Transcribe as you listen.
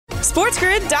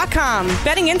SportsGrid.com.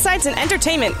 Betting insights and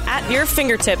entertainment at your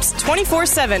fingertips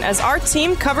 24/7 as our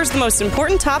team covers the most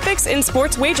important topics in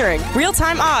sports wagering.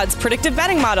 Real-time odds, predictive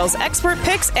betting models, expert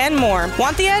picks, and more.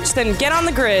 Want the edge? Then get on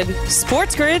the grid.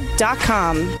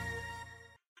 SportsGrid.com.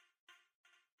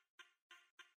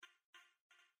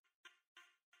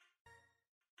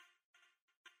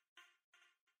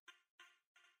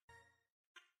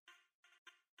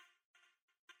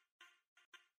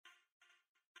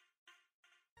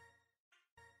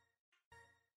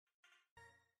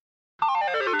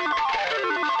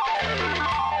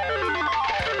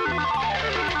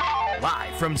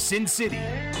 Live from Sin City,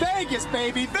 Vegas,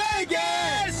 baby,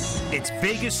 Vegas! It's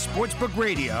Vegas Sportsbook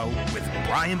Radio with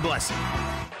Brian Blessing.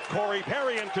 Corey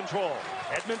Perry in control.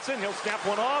 Edmondson, he'll snap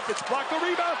one off. It's blocked, the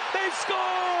rebound. They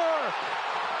score!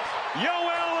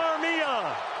 Yoel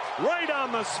Armia right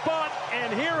on the spot.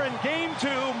 And here in game 2,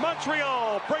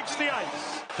 Montreal breaks the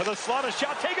ice. To the slot, a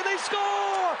shot taken. They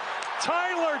score!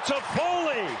 Tyler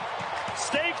Toffoli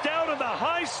staked out in the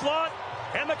high slot.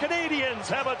 And the Canadians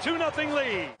have a 2-0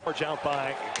 lead. Forge out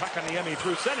by Kakaniemi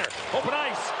through center. Open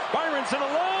ice. Byron's in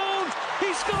alone.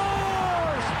 He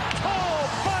scores! Paul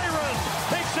Byron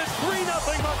takes it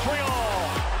 3-0 Montreal.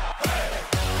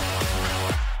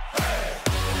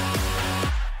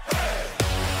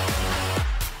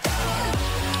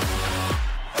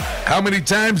 How many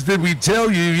times did we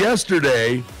tell you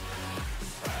yesterday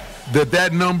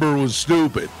that number was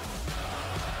stupid?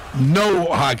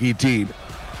 No hockey team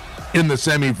in the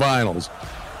semifinals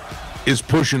is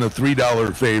pushing a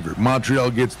 $3 favorite.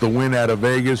 Montreal gets the win out of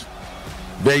Vegas.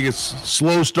 Vegas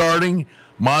slow starting.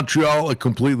 Montreal a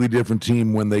completely different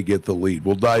team when they get the lead.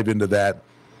 We'll dive into that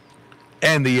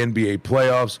and the NBA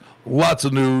playoffs. Lots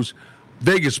of news.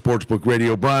 Vegas Sportsbook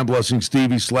Radio. Brian Blessing,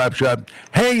 Stevie Slapshot,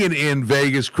 hanging in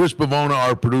Vegas. Chris Pavona,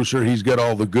 our producer, he's got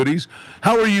all the goodies.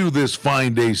 How are you this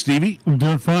fine day, Stevie? I'm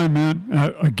doing fine,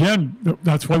 man. Again,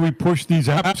 that's why we push these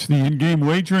apps, the in-game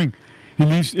wagering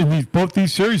in both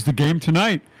these series. The game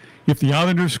tonight, if the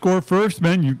Islanders score first,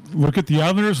 man, you look at the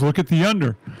Islanders, look at the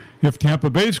under. If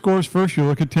Tampa Bay scores first, you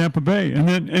look at Tampa Bay,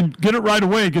 and get it right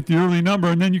away, get the early number,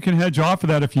 and then you can hedge off of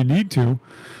that if you need to.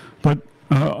 But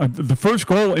the first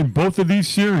goal in both of these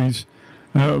series,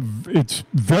 it's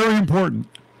very important.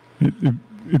 It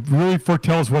really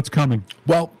foretells what's coming.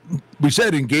 Well, we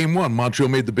said in game 1, Montreal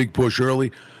made the big push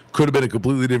early. Could have been a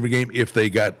completely different game if they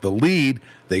got the lead.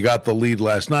 They got the lead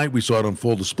last night. We saw it on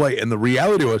full display. And the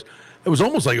reality was, it was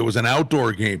almost like it was an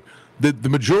outdoor game. The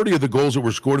majority of the goals that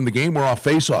were scored in the game were off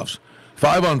faceoffs.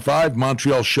 5-on-5,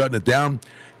 Montreal shutting it down.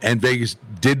 And Vegas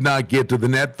did not get to the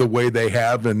net the way they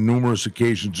have on numerous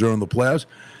occasions during the playoffs.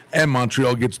 And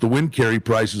Montreal gets the win. Carey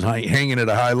Price is hanging at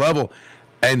a high level.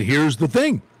 And here's the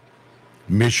thing.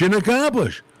 Mission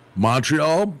accomplished.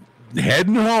 Montreal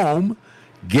heading home,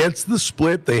 gets the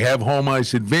split. They have home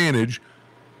ice advantage.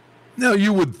 Now,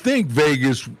 you would think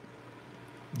Vegas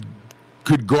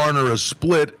could garner a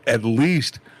split at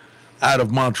least out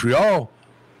of Montreal.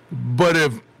 But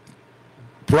if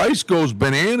Price goes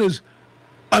bananas,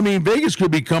 I mean, Vegas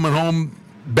could be coming home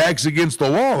backs against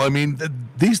the wall. I mean,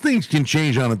 these things can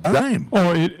change on a dime.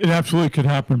 Oh, it absolutely could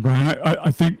happen, Brian.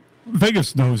 I think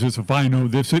Vegas knows this. If I know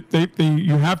this,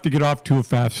 you have to get off to a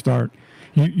fast start.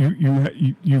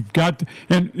 You've got to,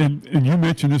 and you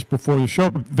mentioned this before the show,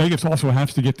 but Vegas also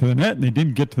has to get to the net, and they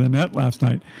didn't get to the net last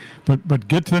night. But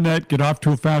get to the net, get off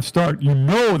to a fast start. You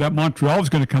know that Montreal is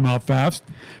going to come out fast,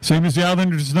 same as the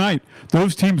Islanders tonight.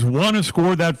 Those teams want to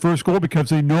score that first goal because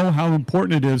they know how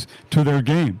important it is to their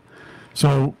game.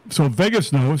 So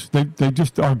Vegas knows they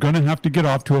just are going to have to get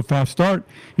off to a fast start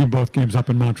in both games up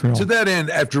in Montreal. To that end,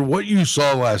 after what you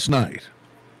saw last night,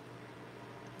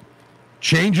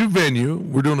 change of venue.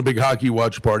 We're doing a big hockey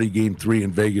watch party, Game 3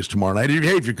 in Vegas tomorrow night.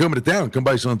 Hey, if you're coming to town, come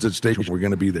by Sunset Station. We're going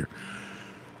to be there.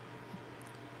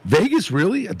 Vegas,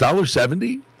 really?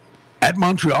 $1.70 at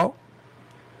Montreal?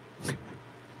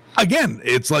 Again,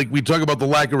 it's like we talk about the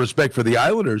lack of respect for the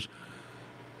Islanders.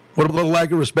 What about the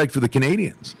lack of respect for the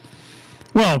Canadians?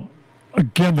 Well,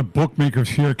 again, the bookmakers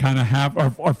here kind of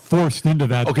are forced into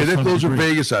that. Okay, those are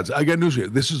Vegas odds. I got news for you.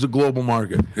 This is a global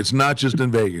market. It's not just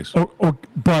in Vegas.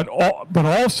 But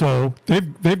also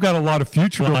they've got a lot of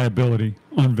future liability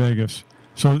on Vegas,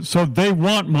 so they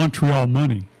want Montreal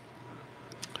money.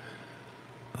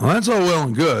 Well, that's all well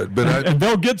and good, but and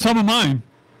they'll get some of mine.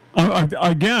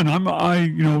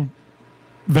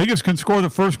 Vegas can score the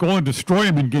first goal and destroy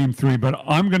him in Game 3, but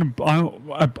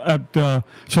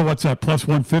so what's that, plus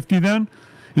 150 then?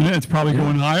 And it's probably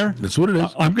going higher. That's what it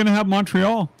is. I'm going to have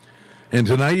Montreal. And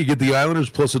tonight you get the Islanders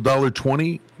plus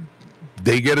 $1.20.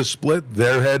 They get a split.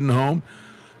 They're heading home.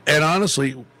 And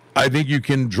honestly, I think you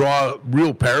can draw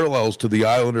real parallels to the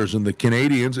Islanders and the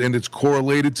Canadiens, and it's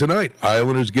correlated tonight.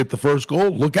 Islanders get the first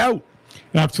goal. Look out.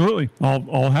 Absolutely.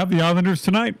 I'll have the Islanders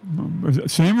tonight.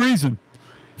 Same reason,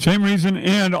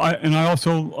 and I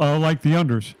also like the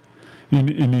unders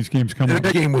in these games coming up.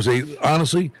 That game was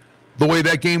honestly, the way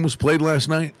that game was played last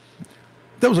night,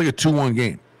 that was like a 2-1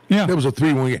 game. Yeah. That was a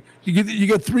 3-1 game. You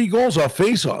get 3 goals off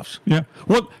faceoffs. Yeah.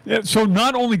 Well, so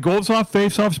not only goals off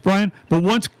faceoffs, Brian, but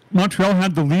once Montreal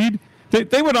had the lead,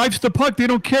 they would ice the puck. They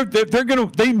don't care.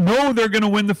 They know they're gonna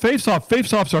win the faceoff.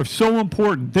 Faceoffs are so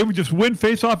important. They would just win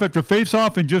faceoff after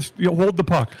faceoff and just hold the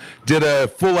puck. Did a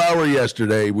full hour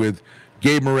yesterday with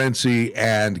Gabe Morency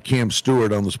and Cam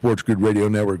Stewart on the Sports Grid Radio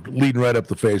Network, leading right up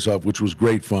the faceoff, which was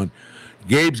great fun.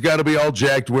 Gabe's got to be all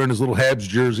jacked, wearing his little Habs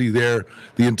jersey there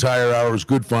the entire hour. It was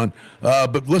good fun.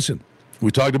 But listen, we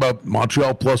talked about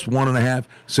Montreal plus 1.5.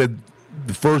 Said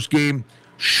the first game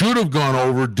should have gone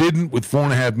over, didn't, with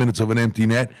 4.5 minutes of an empty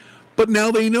net. But now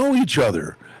they know each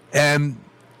other. And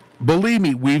believe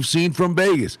me, we've seen from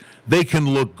Vegas, they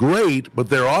can look great, but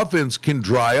their offense can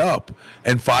dry up.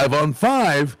 And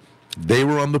 5-on-5, they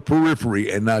were on the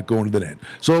periphery and not going to the net.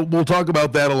 So we'll talk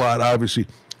about that a lot, obviously.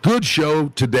 Good show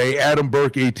today. Adam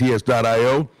Burke,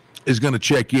 ATS.io, is going to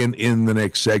check in the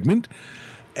next segment.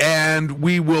 And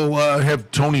we will have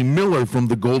Tony Miller from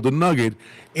the Golden Nugget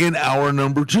in hour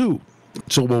number 2.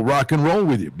 So we'll rock and roll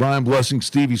with you. Brian Blessing,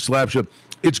 Stevie Slapshot.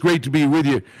 It's great to be with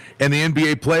you. And the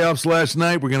NBA playoffs last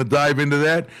night, we're going to dive into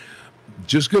that.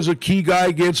 Just because a key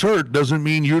guy gets hurt doesn't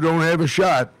mean you don't have a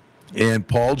shot. And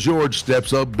Paul George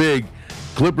steps up big.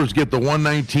 Clippers get the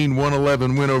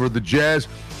 119-111 win over the Jazz.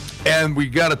 And we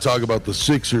got to talk about the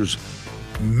Sixers'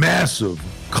 massive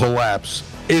collapse.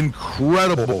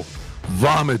 Incredible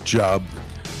vomit job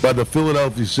by the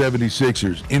Philadelphia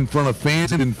 76ers in front of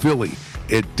fans in Philly.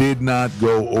 It did not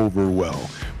go over well.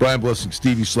 Brian Blessing,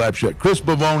 Stevie Slapshot, Chris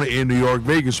Bavona in New York,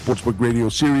 Vegas Sportsbook Radio,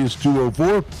 Sirius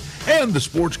 204, and the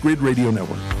Sports Grid Radio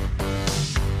Network.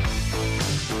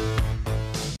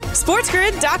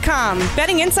 SportsGrid.com.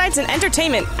 Betting insights and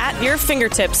entertainment at your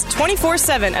fingertips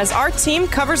 24/7 as our team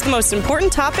covers the most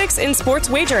important topics in sports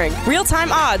wagering.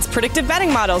 Real-time odds, predictive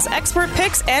betting models, expert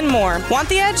picks, and more. Want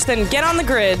the edge? Then get on the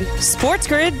grid.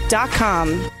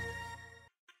 SportsGrid.com.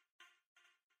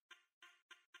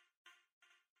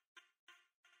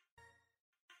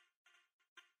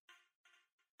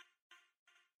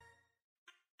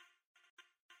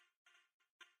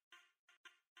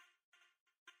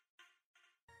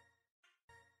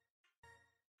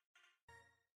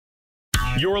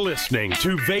 You're listening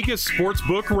to Vegas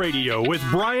Sportsbook Radio with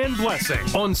Brian Blessing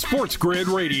on Sports Grid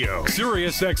Radio,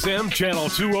 Sirius XM Channel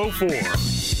 204.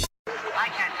 I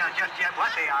can't tell just yet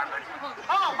what they are, but...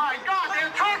 Oh, my God,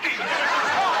 they're turkeys!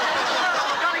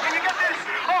 Oh, Johnny, can you get this?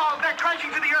 Oh, they're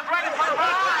crashing to the earth right in front of our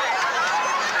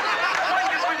eyes! One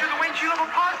just went through the windshield of a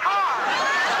parked car!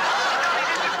 Johnny,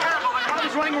 this is terrible. The cars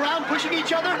running around, pushing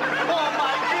each other. Oh,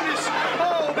 my goodness!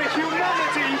 Oh, the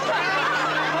humanity!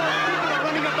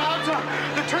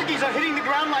 The turkeys are hitting the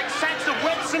ground like sacks of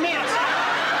wet cement.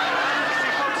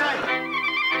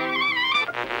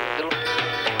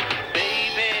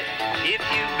 Baby, if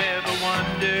you've ever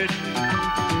wondered.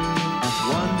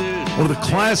 One of the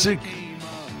classic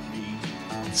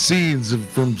scenes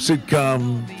from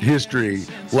sitcom history,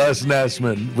 Les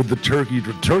Nessman with the turkey.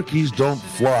 Turkeys don't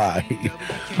fly.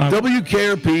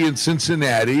 WKRP in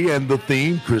Cincinnati, and the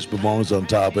theme, Chris Pavone's on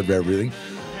top of everything.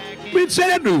 We had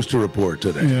sad news to report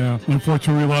today. Yeah,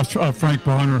 unfortunately, we lost Frank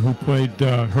Bonner, who played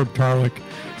Herb Tarlick,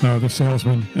 the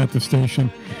salesman at the station.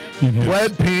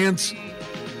 Plaid pants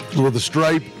with a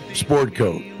striped sport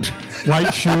coat.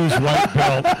 White shoes, white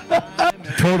belt.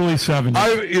 Totally 70s.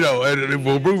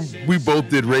 We both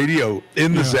did radio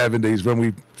in the 70s when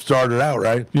we started out,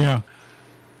 right? Yeah.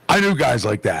 I knew guys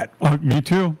like that. Me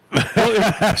too.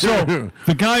 Well, so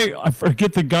the guy, I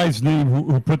forget the guy's name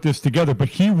who put this together, but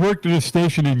he worked at a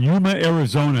station in Yuma,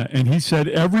 Arizona, and he said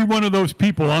every one of those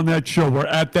people on that show were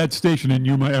at that station in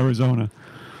Yuma, Arizona.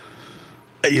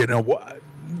 You know,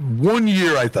 one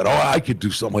year I thought, I could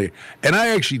do something like that. And I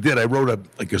actually did. I wrote a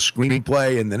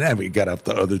screenplay, and then I got off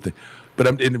the other thing.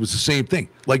 And it was the same thing.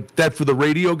 Like that for the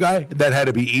radio guy, that had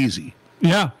to be easy.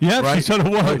 Yeah, right? He said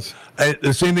it was.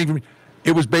 The same thing for me.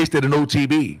 It was based at an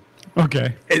OTB.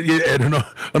 Okay. And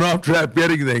an off-track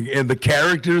betting thing. And the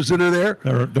characters that are there.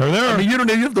 They're there. I mean, you don't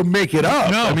have to make it up.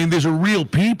 No. I mean, these are real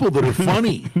people that are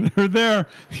funny. They're there.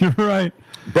 You're right.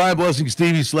 Brian Blessing,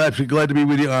 Stevie Slapshot, glad to be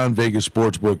with you on Vegas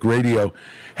Sportsbook Radio.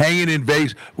 Hanging in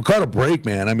Vegas. We caught a break,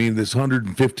 man. I mean, this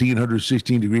 115,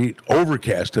 116 degree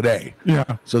overcast today. Yeah.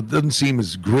 So it doesn't seem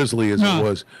as grisly as it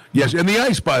was. Yes, and the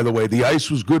ice, by the way, the ice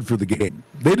was good for the game.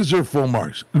 They deserve full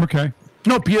marks. Okay.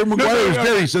 No, Pierre McGuire was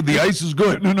there. He said the ice is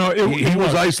good. No, he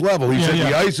was ice level. He said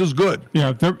the ice is good.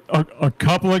 Yeah, a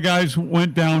couple of guys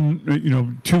went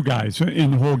down, 2 guys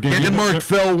in the whole game. And Mark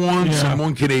fell once and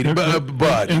one Canadian.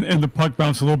 But and the puck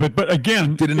bounced a little bit. But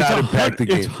again, did not impact the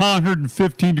game. It's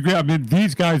 115 degrees. I mean,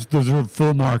 these guys deserve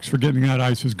full marks for getting that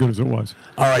ice as good as it was.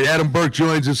 All right, Adam Burke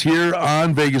joins us here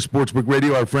on Vegas Sportsbook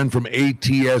Radio, our friend from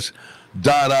ATS.io.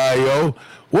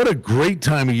 What a great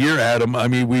time of year, Adam. I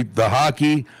mean, the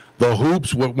hockey, the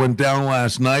hoops, what went down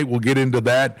last night, we'll get into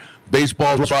that.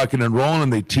 Baseball's rocking and rolling,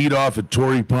 and they teed off at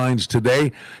Torrey Pines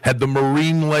today. Had the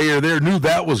marine layer there. Knew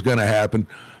that was going to happen.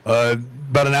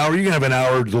 About an hour. You're going to have an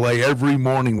hour delay every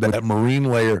morning, that marine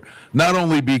layer, not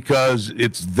only because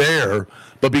it's there,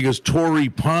 but because Torrey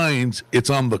Pines, it's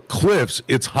on the cliffs.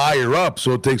 It's higher up,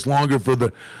 so it takes longer for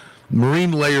the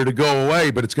marine layer to go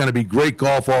away, but it's going to be great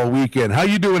golf all weekend. How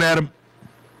you doing, Adam?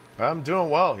 I'm doing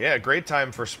well. Yeah, great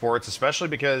time for sports, especially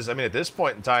because, I mean, at this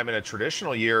point in time in a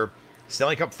traditional year,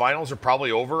 Stanley Cup finals are probably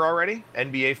over already.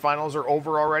 NBA finals are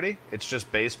over already. It's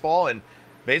just baseball, and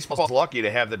baseball's lucky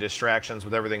to have the distractions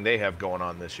with everything they have going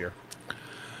on this year.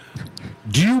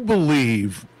 Do you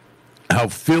believe how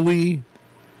Philly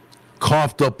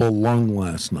coughed up a lung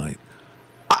last night?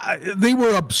 They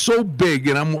were up so big,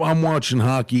 and I'm watching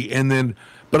hockey,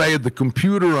 but I had the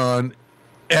computer on,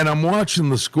 and I'm watching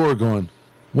the score going,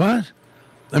 what?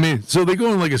 I mean, so they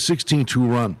go on like a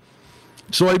 16-2 run.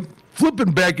 So I'm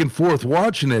flipping back and forth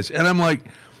watching this, and I'm like,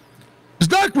 does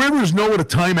Doc Rivers know what a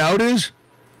timeout is?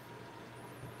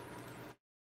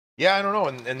 Yeah, I don't know,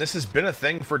 and this has been a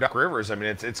thing for Doc Rivers. I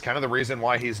mean, it's kind of the reason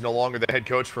why he's no longer the head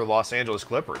coach for the Los Angeles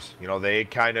Clippers. You know, they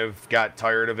kind of got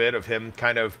tired of it, of him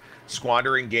kind of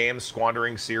squandering games,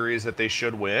 squandering series that they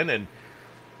should win, and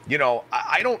you know,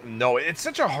 I don't know. It's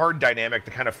such a hard dynamic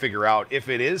to kind of figure out if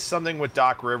it is something with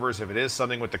Doc Rivers, if it is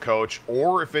something with the coach,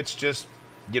 or if it's just,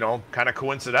 kind of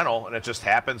coincidental and it just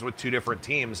happens with 2 different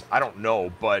teams. I don't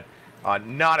know, but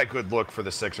not a good look for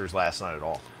the Sixers last night at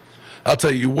all. I'll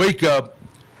tell you wake up,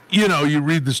 you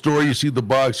read the story, you see the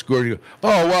box score, you go,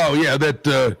 oh, wow, yeah, that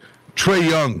Trae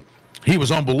Young, he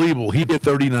was unbelievable. He did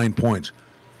 39 points.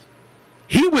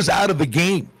 He was out of the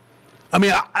game. I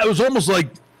mean, I was almost like,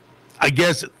 I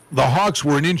guess the Hawks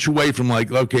were an inch away from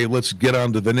like, okay, let's get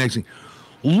on to the next thing.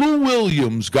 Lou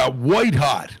Williams got white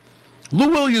hot. Lou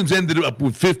Williams ended up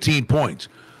with 15 points.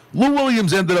 Lou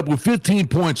Williams ended up with 15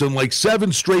 points on like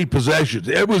 7 straight possessions.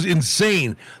 It was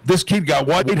insane. This kid got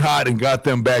white hot and got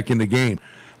them back in the game.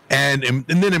 And then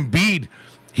Embiid,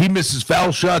 he misses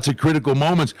foul shots at critical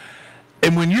moments.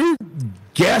 And when you're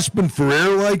gasping for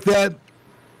air like that,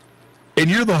 and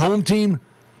you're the home team,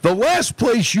 the last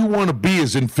place you want to be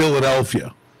is in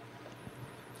Philadelphia.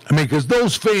 I mean, because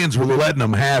those fans were letting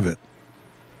them have it.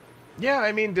 Yeah,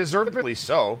 I mean, deservedly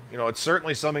so. It's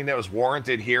certainly something that was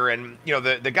warranted here. And,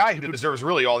 the guy who deserves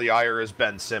really all the ire is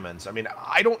Ben Simmons. I mean,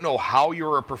 I don't know how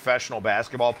you're a professional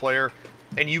basketball player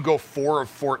and you go 4 of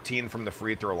 14 from the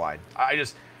free throw line.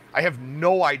 I have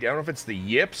no idea. I don't know if it's the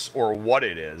yips or what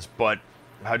it is, but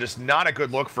just not a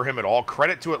good look for him at all.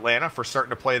 Credit to Atlanta for starting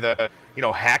to play the,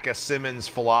 hack a Simmons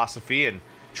philosophy and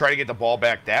try to get the ball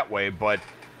back that way. But,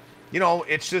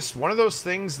 it's just one of those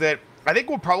things that I think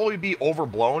will probably be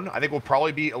overblown. I think will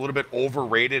probably be a little bit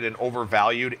overrated and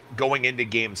overvalued going into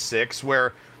Game 6,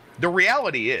 where the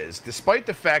reality is, despite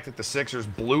the fact that the Sixers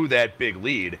blew that big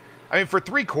lead, I mean, for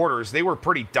 3 quarters, they were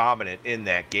pretty dominant in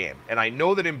that game. And I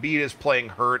know that Embiid is playing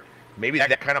hurt. Maybe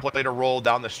that kind of played a role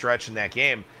down the stretch in that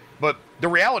game. But the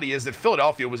reality is that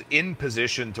Philadelphia was in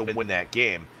position to win that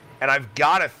game. And I've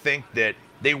got to think that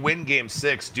they win Game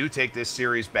 6, do take this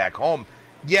series back home.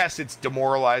 Yes, it's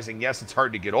demoralizing. Yes, it's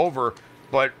hard to get over.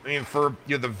 But, I mean, for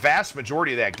the vast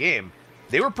majority of that game,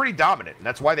 they were pretty dominant. And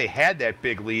that's why they had that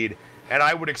big lead. And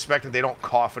I would expect that they don't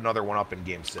cough another one up in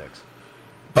Game 6.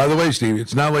 By the way, Steve,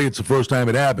 it's not like it's the first time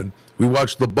it happened. We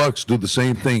watched the Bucks do the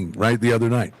same thing, right, the other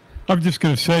night. I'm just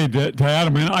going to say to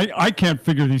Adam, man, I can't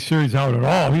figure these series out at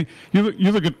all.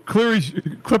 You look at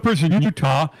Clippers in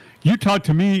Utah. Utah,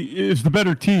 to me, is the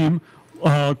better team.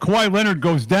 Kawhi Leonard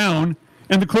goes down,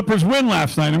 and the Clippers win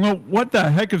last night. I'm going, what the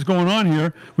heck is going on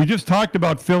here? We just talked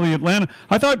about Philly, Atlanta.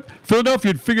 I thought Philadelphia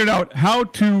had figured out how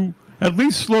to at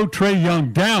least slow Trae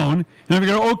Young down. And I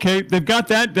figured, okay, they've got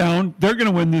that down. They're going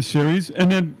to win this series.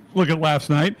 And then look at last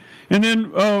night. And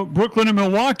then Brooklyn and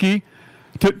Milwaukee.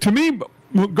 To me,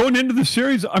 going into the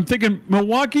series, I'm thinking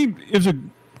Milwaukee is a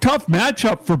tough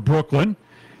matchup for Brooklyn.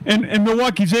 And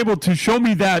Milwaukee's able to show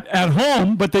me that at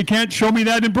home, but they can't show me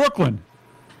that in Brooklyn.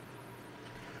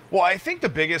 Well, I think the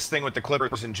biggest thing with the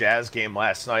Clippers and Jazz game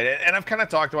last night, and I've kind of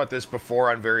talked about this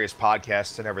before on various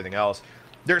podcasts and everything else,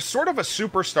 there's sort of a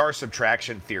superstar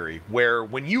subtraction theory where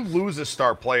when you lose a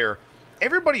star player,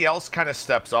 everybody else kind of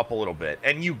steps up a little bit.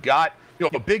 And you got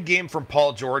a big game from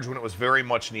Paul George when it was very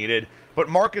much needed, but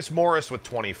Marcus Morris with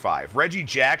 25. Reggie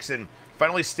Jackson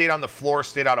finally stayed on the floor,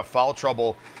 stayed out of foul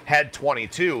trouble, had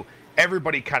 22.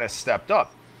 Everybody kind of stepped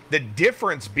up. The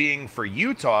difference being for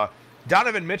Utah,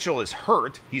 Donovan Mitchell is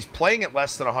hurt. He's playing at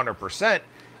less than 100%,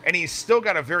 and he's still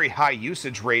got a very high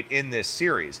usage rate in this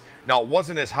series. Now, it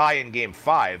wasn't as high in Game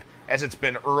 5 as it's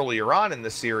been earlier on in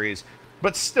the series,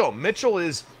 but still, Mitchell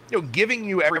is giving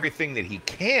you everything that he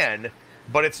can,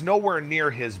 but it's nowhere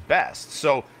near his best.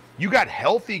 So you got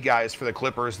healthy guys for the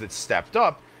Clippers that stepped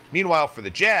up. Meanwhile, for the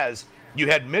Jazz, you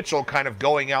had Mitchell kind of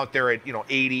going out there at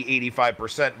 80,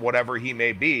 85%, whatever he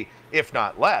may be, if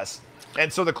not less.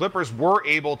 And so the Clippers were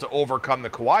able to overcome the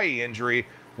Kawhi injury,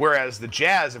 whereas the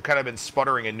Jazz have kind of been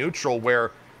sputtering in neutral,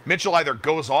 where Mitchell either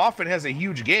goes off and has a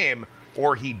huge game,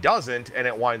 or he doesn't, and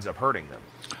it winds up hurting them.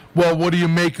 Well, what do you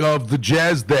make of the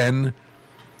Jazz then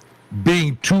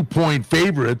being 2-point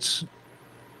favorites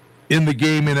in the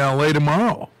game in LA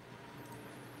tomorrow?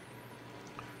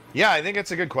 Yeah, I think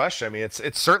it's a good question. I mean,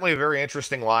 it's certainly a very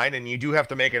interesting line, and you do have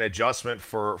to make an adjustment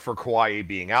for Kawhi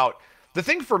being out. The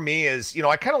thing for me is,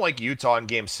 I kind of like Utah in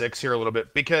Game 6 here a little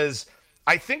bit, because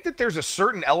I think that there's a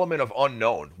certain element of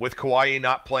unknown with Kawhi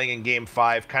not playing in Game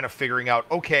 5, kind of figuring out,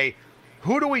 okay,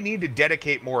 who do we need to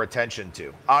dedicate more attention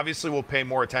to? Obviously, we'll pay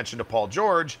more attention to Paul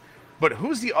George, but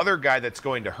who's the other guy that's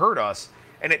going to hurt us?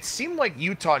 And it seemed like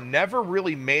Utah never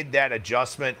really made that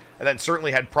adjustment, and then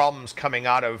certainly had problems coming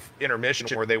out of intermission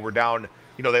where they were down,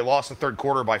 they lost the third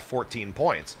quarter by 14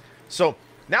 points. So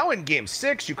now in Game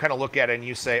 6, you kind of look at it and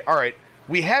you say, all right,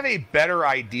 we have a better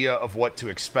idea of what to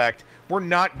expect. We're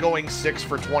not going 6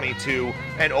 for 22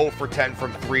 and 0 for 10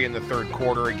 from 3 in the third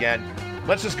quarter again.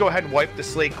 Let's just go ahead and wipe the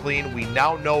slate clean. We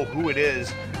now know who it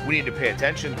is we need to pay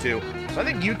attention to. So I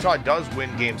think Utah does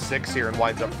win Game 6 here and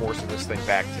winds up forcing this thing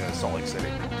back to Salt Lake City.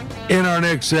 In our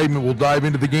next segment, we'll dive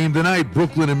into the game tonight.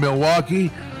 Brooklyn and Milwaukee.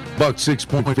 Bucks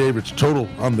 6-point favorites. Total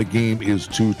on the game is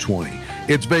 220.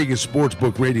 It's Vegas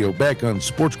Sportsbook Radio, back on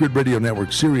Sports Grid Radio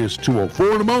Network, Sirius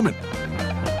 204 in a moment.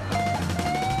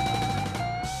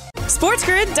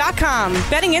 SportsGrid.com.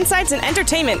 Betting insights and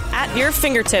entertainment at your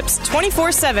fingertips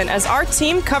 24/7 as our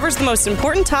team covers the most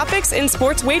important topics in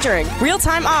sports wagering.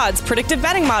 Real-time odds, predictive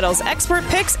betting models, expert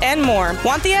picks, and more.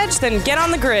 Want the edge? Then get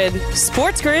on the grid.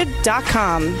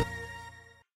 SportsGrid.com.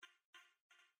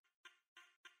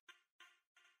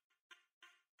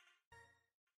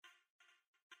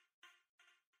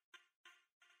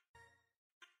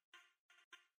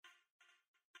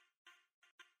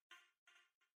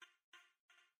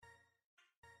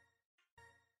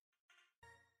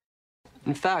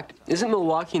 In fact, isn't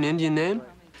Milwaukee an Indian name?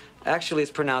 Actually,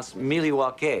 it's pronounced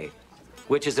Milwaukee,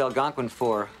 which is Algonquin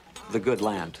for the good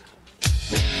land.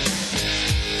 No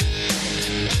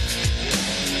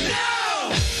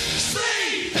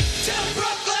sleep till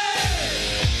Brooklyn!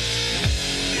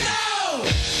 No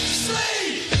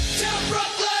sleep till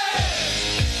Brooklyn!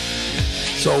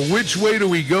 So which way do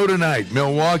we go tonight?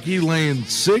 Milwaukee laying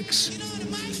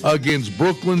 6 against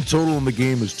Brooklyn. Total in the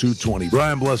game is 220.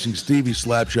 Brian Blessing, Stevie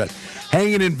Slapshot.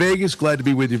 Hanging in Vegas. Glad to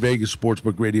be with you. Vegas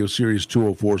Sportsbook Radio, Sirius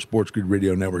 204, Sports Grid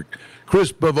Radio Network.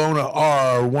 Chris Bavona,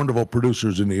 our wonderful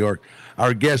producers in New York.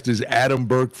 Our guest is Adam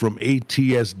Burke from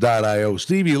ATS.io.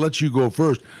 Stevie, let's you go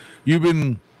first. You've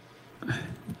been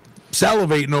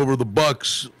salivating over the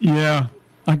Bucks. Yeah,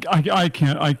 I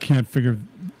can't figure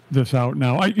this out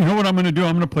now. You know what I'm going to do?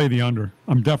 I'm going to play the under.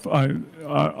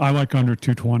 I like under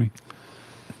 220.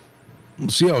 We'll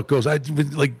see how it goes.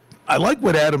 I like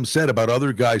what Adam said about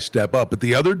other guys step up. But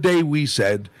the other day we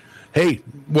said, hey,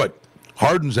 what?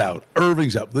 Harden's out.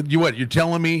 Irving's out. You're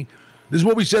telling me, this is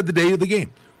what we said the day of the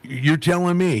game. You're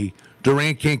telling me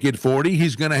Durant can't get 40?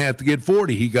 He's going to have to get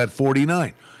 40. He got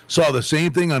 49. Saw the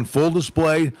same thing on full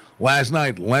display last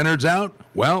night. Leonard's out.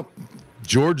 Well,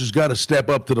 George has got to step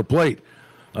up to the plate.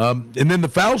 And then the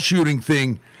foul shooting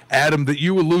thing, Adam, that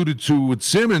you alluded to with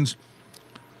Simmons,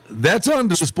 that's on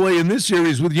display in this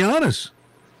series with Giannis.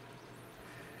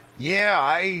 Yeah,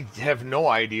 I have no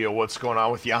idea what's going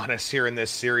on with Giannis here in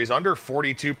this series. Under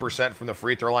 42% from the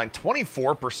free throw line,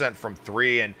 24% from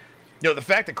 3. And, the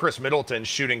fact that Chris Middleton's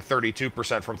shooting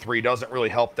 32% from 3 doesn't really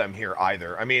help them here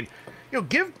either. I mean,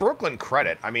 give Brooklyn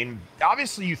credit. I mean,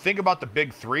 obviously you think about the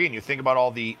big 3 and you think about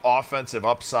all the offensive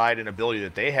upside and ability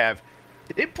that they have.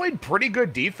 they played pretty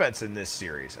good defense in this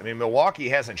series. I mean, Milwaukee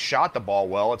hasn't shot the ball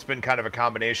well. It's been kind of a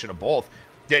combination of both.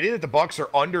 The idea that the Bucks are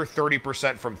under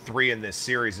 30% from three in this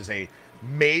series is a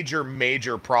major,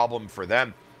 major problem for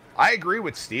them. I agree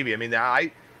with Stevie. I mean,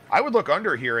 I would look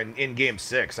under here in Game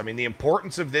 6. I mean, the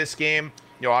importance of this game,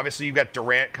 obviously you've got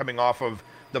Durant coming off of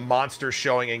the monster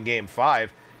showing in Game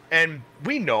 5. And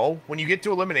we know when you get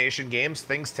to elimination games,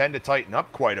 things tend to tighten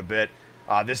up quite a bit.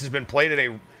 This has been played at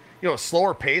a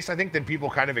slower pace, I think, than people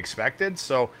kind of expected.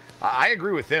 So I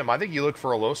agree with him. I think you look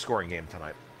for a low-scoring game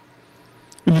tonight.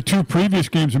 And the two previous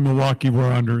games in Milwaukee were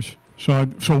unders. So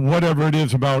whatever it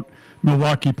is about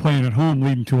Milwaukee playing at home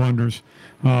leading to unders,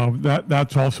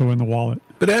 that's also in the wallet.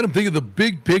 But Adam, think of the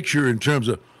big picture in terms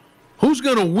of who's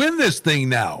going to win this thing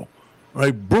now.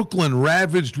 Right, Brooklyn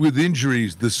ravaged with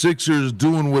injuries. The Sixers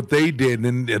doing what they did,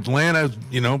 and Atlanta,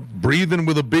 breathing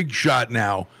with a big shot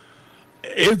now.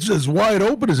 It's as wide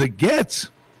open as it gets.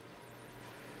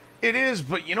 It is,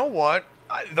 but you know what?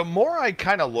 The more I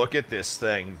kind of look at this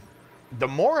thing, the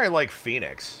more I like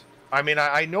Phoenix. I mean,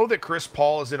 I know that Chris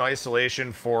Paul is in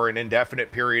isolation for an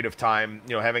indefinite period of time,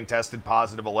 having tested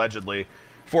positive allegedly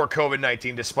for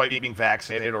COVID-19, despite being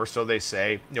vaccinated, or so they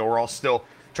say. We're all still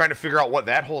trying to figure out what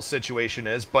that whole situation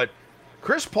is. But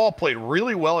Chris Paul played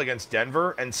really well against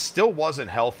Denver and still wasn't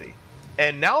healthy.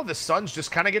 And now the Suns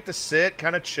just kind of get to sit,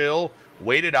 kind of chill,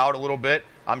 wait it out a little bit.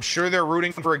 I'm sure they're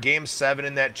rooting for a Game 7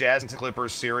 in that Jazz and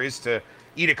Clippers series to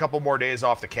eat a couple more days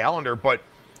off the calendar. But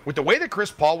with the way that Chris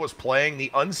Paul was playing,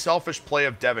 the unselfish play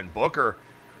of Devin Booker,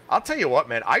 I'll tell you what,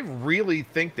 man, I really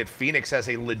think that Phoenix has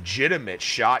a legitimate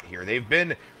shot here. They've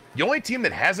been the only team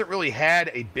that hasn't really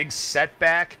had a big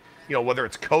setback, whether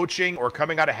it's coaching or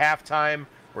coming out of halftime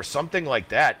or something like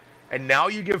that. And now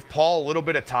you give Paul a little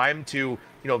bit of time to,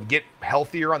 get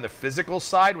healthier on the physical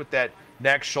side with that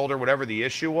neck, shoulder, whatever the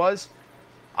issue was.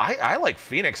 I like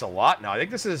Phoenix a lot now. I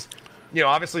think this is,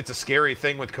 obviously it's a scary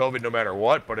thing with COVID no matter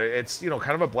what, but it's,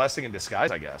 kind of a blessing in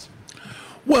disguise, I guess.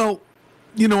 Well,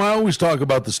 I always talk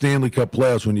about the Stanley Cup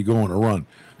playoffs when you go on a run,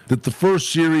 that the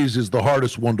first series is the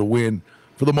hardest one to win.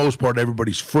 For the most part,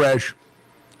 everybody's fresh.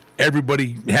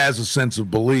 Everybody has a sense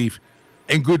of belief,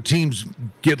 and good teams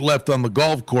get left on the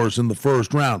golf course in the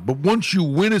first round. But once you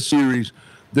win a series,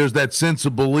 there's that sense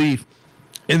of belief,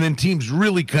 and then teams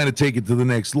really kind of take it to the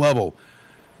next level.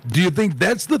 Do you think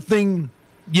that's the thing?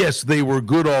 Yes, they were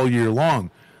good all year long,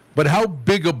 but how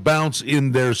big a bounce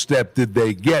in their step did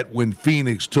they get when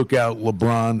Phoenix took out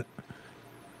LeBron,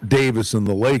 Davis, and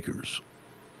the Lakers?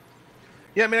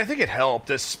 Yeah, I mean, I think it helped,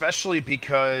 especially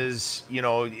because,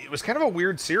 it was kind of a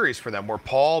weird series for them where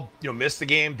Paul, missed the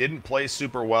game, didn't play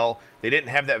super well. They didn't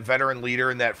have that veteran leader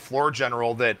and that floor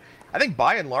general that I think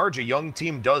by and large a young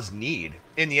team does need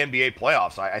in the NBA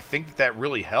playoffs. I think that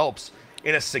really helps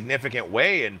in a significant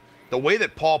way. And the way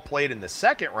that Paul played in the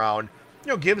second round,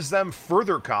 gives them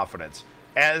further confidence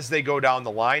as they go down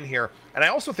the line here. And I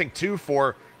also think, too,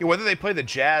 for whether they play the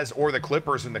Jazz or the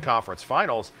Clippers in the conference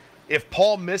finals, if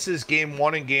Paul misses Game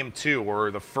 1 and Game 2,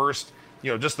 or the first,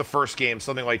 just the first game,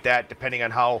 something like that, depending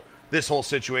on how this whole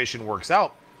situation works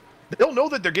out, they'll know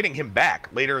that they're getting him back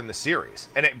later in the series.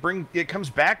 And it comes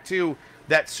back to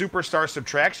that superstar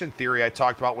subtraction theory I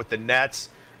talked about with the Nets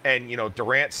and,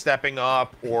 Durant stepping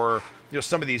up, or,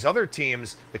 some of these other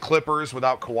teams, the Clippers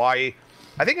without Kawhi.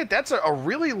 I think that's a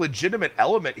really legitimate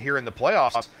element here in the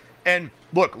playoffs. And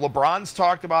look, LeBron's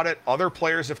talked about it. Other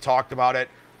players have talked about it.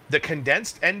 The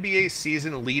condensed NBA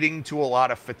season leading to a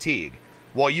lot of fatigue.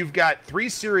 Well, you've got 3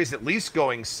 series at least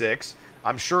going 6.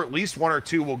 I'm sure at least 1 or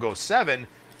 2 will go 7.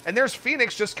 And there's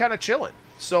Phoenix just kind of chilling.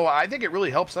 So I think it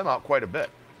really helps them out quite a bit.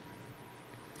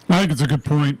 I think it's a good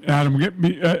point, Adam.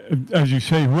 As you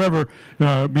say, whoever,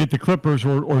 be it the Clippers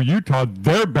or Utah,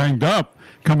 they're banged up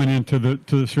coming into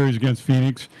the series against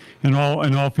Phoenix, and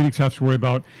all Phoenix has to worry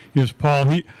about is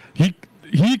Paul.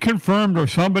 He confirmed, or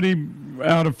somebody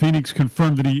out of Phoenix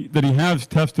confirmed that he has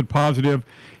tested positive.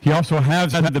 He also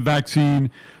has had the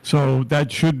vaccine, so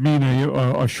that should mean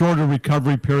a shorter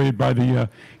recovery period by the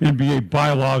NBA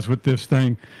bylaws with this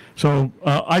thing. So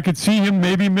I could see him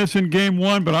maybe missing Game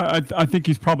 1, but I think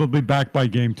he's probably back by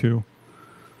Game 2.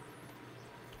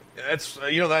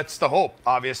 That's the hope,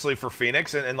 obviously, for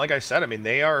Phoenix, and like I said, I mean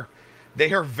they are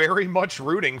very much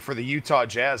rooting for the Utah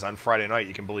Jazz on Friday night.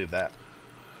 You can believe that.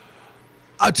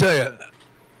 I'll tell you,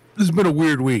 this has been a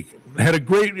weird week. Had a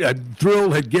great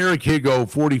thrill. Had Garrick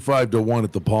Higo 45-1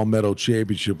 at the Palmetto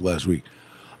Championship last week.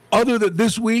 Other than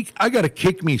this week, I got a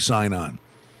kick me sign on.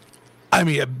 I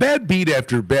mean, a bad beat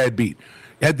after bad beat.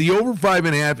 Had the over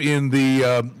 5.5 in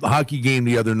the hockey game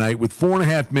the other night with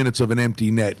 4.5 minutes of an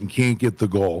empty net and can't get the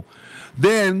goal.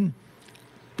 Then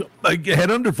I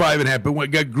had under 5.5,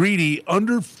 but got greedy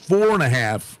under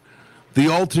 4.5. The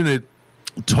alternate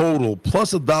total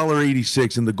plus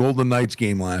 $1.86 in the Golden Knights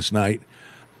game last night,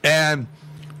 and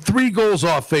 3 goals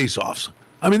off faceoffs.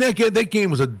 I mean, that game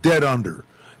was a dead under.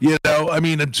 You know, I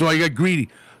mean, so I got greedy.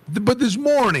 But this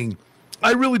morning,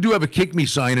 I really do have a kick me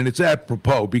sign, and it's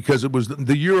apropos because it was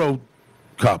the Euro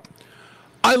Cup.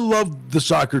 I love the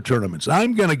soccer tournaments.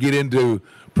 I'm going to get into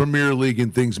Premier League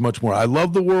and things much more. I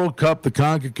love the World Cup, the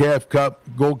CONCACAF Cup,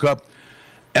 Gold Cup,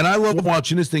 and I love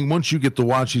watching this thing once you get to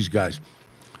watch these guys.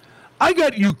 I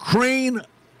got Ukraine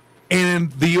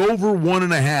and the over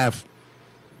 1.5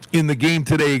 in the game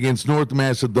today against North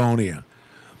Macedonia.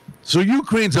 So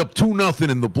Ukraine's up 2-0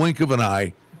 in the blink of an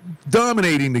eye,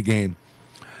 dominating the game.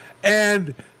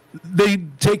 And they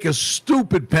take a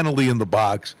stupid penalty in the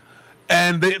box.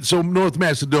 And so North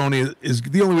Macedonia is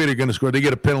the only way they're going to score. They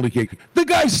get a penalty kick. The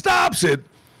guy stops it,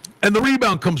 and the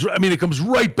rebound comes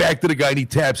right back to the guy, and he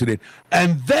taps it in.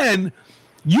 And then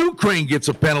Ukraine gets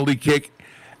a penalty kick,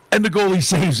 and the goalie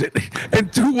saves it.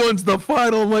 And 2-1's the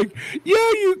final. I'm like, yeah,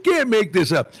 you can't make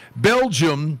this up.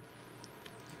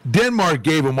 Denmark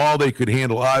gave them all they could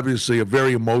handle. Obviously, a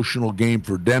very emotional game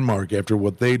for Denmark after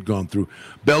what they'd gone through.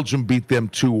 Belgium beat them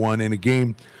 2-1 in a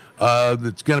game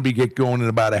that's going to get going in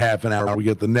about a half an hour. We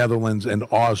get the Netherlands and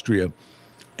Austria.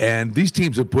 And these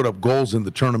teams have put up goals in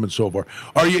the tournament so far.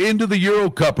 Are you into the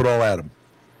Euro Cup at all, Adam?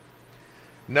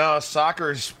 No,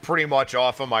 soccer's pretty much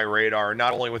off of my radar,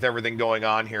 not only with everything going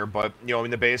on here, but, in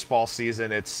the baseball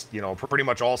season, it's, pretty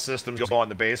much all systems go on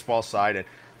the baseball side. And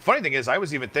funny thing is, I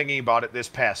was even thinking about it this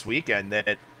past weekend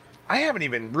that I haven't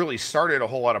even really started a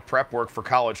whole lot of prep work for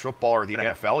college football or the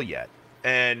NFL yet.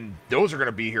 And those are going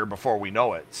to be here before we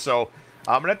know it. So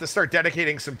I'm going to have to start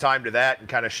dedicating some time to that and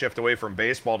kind of shift away from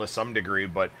baseball to some degree.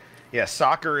 But, yeah,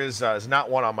 soccer is not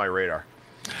one on my radar.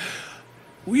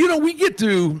 Well, we get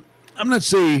to, I'm not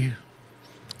saying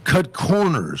cut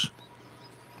corners,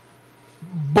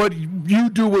 but you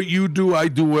do what you do, I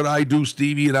do what I do,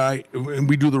 Stevie and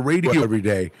we do the radio every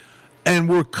day. And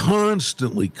we're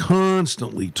constantly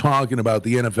talking about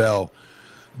the NFL.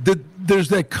 There's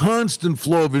that constant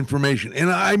flow of information. And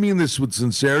I mean this with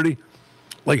sincerity.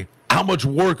 Like, how much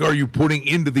work are you putting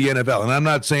into the NFL? And I'm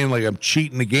not saying like I'm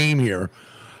cheating the game here.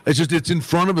 It's just, it's in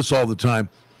front of us all the time.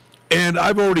 And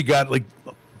I've already got like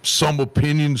some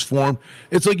opinions formed.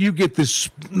 It's like you get this,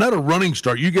 not a running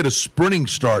start, you get a sprinting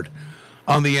start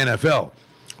on the NFL.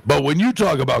 But when you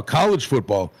talk about college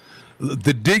football,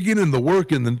 the digging and the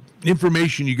work and the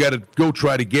information you got to go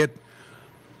try to get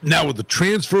now with the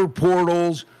transfer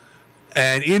portals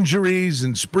and injuries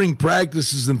and spring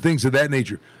practices and things of that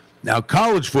nature. Now,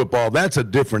 college football, that's a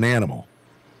different animal.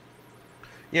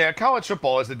 Yeah, college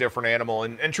football is a different animal.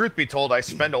 And truth be told, I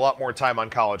spend a lot more time on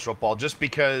college football just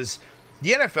because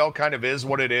the NFL kind of is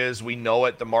what it is. We know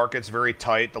it. The market's very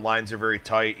tight. The lines are very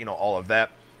tight, all of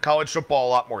that. College football,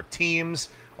 a lot more teams,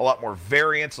 a lot more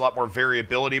variance, a lot more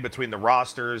variability between the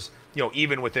rosters,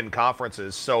 even within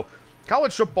conferences. So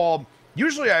college football,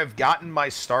 usually I've gotten my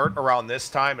start around this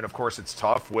time. And, of course, it's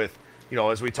tough with,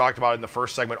 as we talked about in the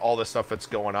first segment, all the stuff that's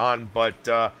going on.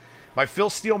 But my Phil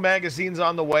Steele magazine's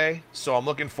on the way, so I'm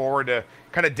looking forward to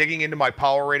kind of digging into my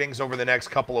power ratings over the next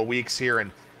couple of weeks here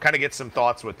and kind of get some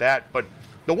thoughts with that. But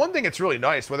the one thing that's really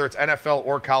nice, whether it's NFL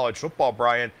or college football,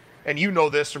 Brian, and you know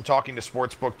this from talking to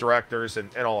sportsbook directors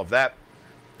and all of that,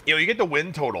 you get the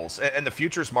win totals and the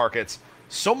futures markets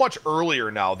so much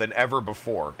earlier now than ever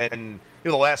before. And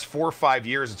the last 4 or 5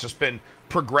 years, it's just been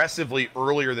progressively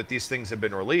earlier that these things have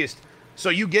been released. So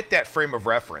you get that frame of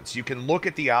reference. You can look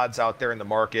at the odds out there in the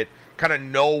market, kind of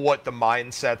know what the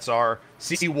mindsets are,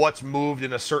 see what's moved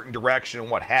in a certain direction and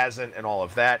what hasn't and all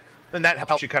of that. And that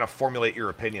helps you kind of formulate your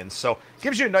opinions. So it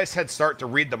gives you a nice head start to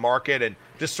read the market and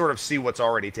just sort of see what's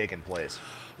already taken place.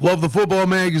 Love the football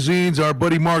magazines. Our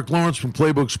buddy Mark Lawrence from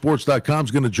PlaybookSports.com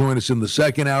is going to join us in the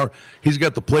second hour. He's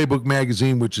got the Playbook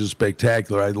magazine, which is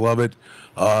spectacular. I love it.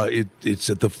 It's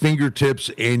at the fingertips,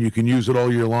 and you can use it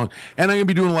all year long. And I'm going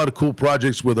to be doing a lot of cool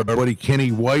projects with our buddy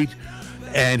Kenny White,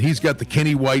 and he's got the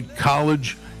Kenny White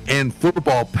College and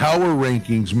Football Power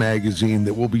Rankings magazine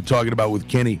that we'll be talking about with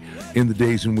Kenny in the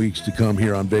days and weeks to come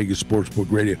here on Vegas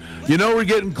Sportsbook Radio. We're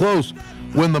getting close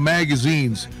when the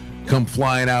magazines come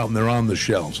flying out and they're on the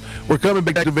shelves. We're coming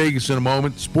back to Vegas in a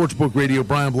moment. Sportsbook Radio,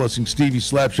 Brian Blessing, Stevie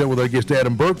Slapshot with our guest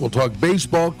Adam Burke. We'll talk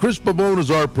baseball. Chris Pavone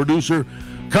is our producer.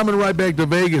 Coming right back to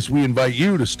Vegas, we invite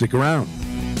you to stick around.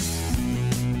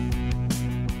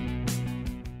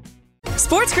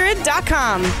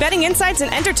 SportsGrid.com. Betting insights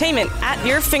and entertainment at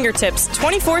your fingertips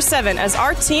 24/7 as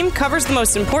our team covers the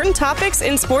most important topics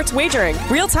in sports wagering.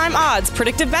 Real-time odds,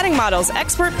 predictive betting models,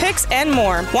 expert picks, and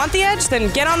more. Want the edge?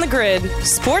 Then get on the grid.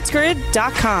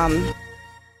 SportsGrid.com.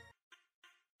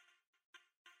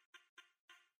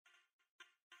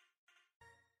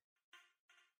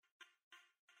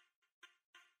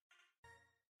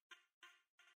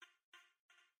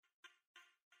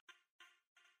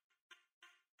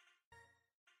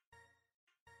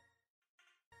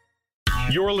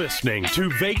 You're listening to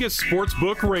Vegas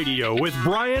Sportsbook Radio with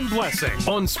Brian Blessing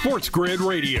on Sports Grid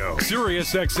Radio,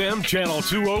 Sirius XM Channel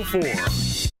 204.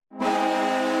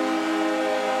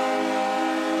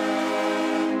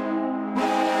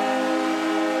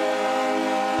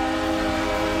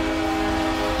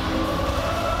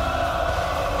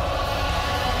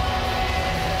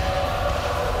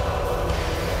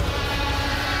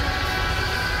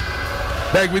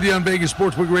 Back with you on Vegas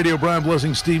Sportsbook Radio. Brian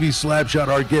Blessing, Stevie Slapshot.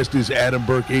 Our guest is Adam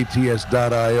Burke,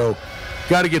 ATS.io.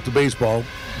 Got to get to baseball.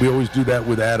 We always do that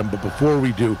with Adam. But before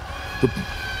we do, the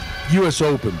U.S.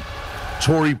 Open,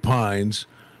 Torrey Pines.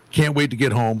 Can't wait to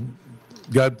get home.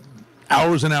 Got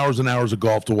hours and hours and hours of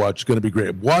golf to watch. It's going to be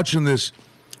great. Watching this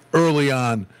early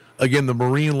on, again, the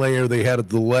marine layer, they had a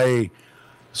delay.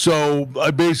 So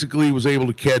I basically was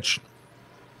able to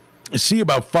see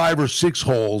about 5 or 6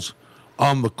 holes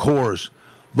on the course.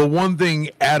 The one thing,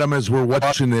 Adam, as we're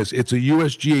watching this, it's a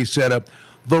USGA setup.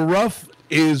 The rough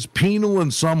is penal in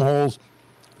some holes,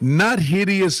 not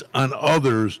hideous on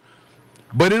others,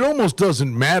 but it almost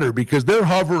doesn't matter because they're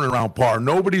hovering around par.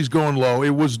 Nobody's going low.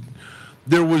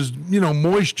 There was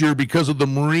moisture because of the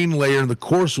marine layer, and the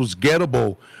course was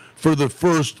gettable for the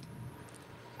first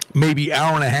maybe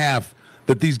hour and a half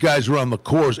that these guys were on the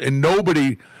course, and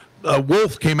nobody.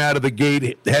 Wolf came out of the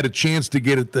gate, had a chance to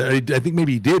get it. I think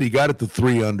maybe he did. He got it to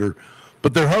 3 under,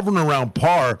 but they're hovering around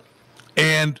par,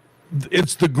 and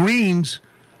it's the greens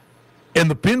and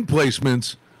the pin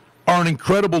placements are an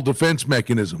incredible defense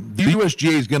mechanism. The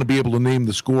USGA is going to be able to name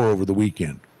the score over the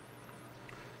weekend.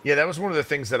 Yeah, that was one of the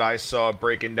things that I saw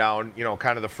breaking down,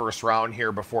 kind of the first round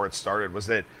here before it started, was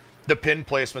that the pin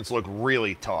placements look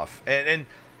really tough, and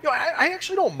I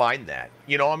actually don't mind that.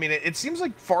 It seems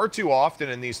like far too often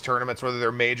in these tournaments, whether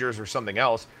they're majors or something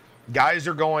else, guys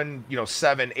are going,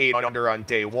 7, 8 under on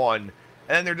day one,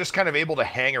 and then they're just kind of able to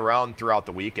hang around throughout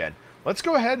the weekend. Let's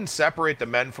go ahead and separate the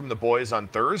men from the boys on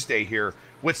Thursday here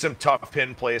with some tough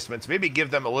pin placements, maybe give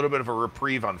them a little bit of a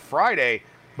reprieve on Friday,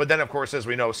 but then, of course, as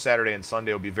we know, Saturday and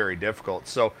Sunday will be very difficult.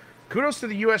 So kudos to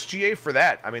the USGA for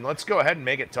that. Let's go ahead and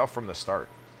make it tough from the start.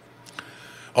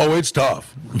 Oh, it's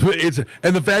tough.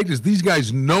 And the fact is, these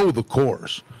guys know the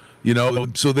course,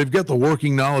 so they've got the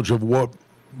working knowledge of what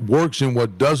works and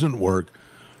what doesn't work.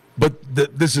 But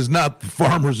this is not the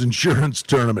Farmers Insurance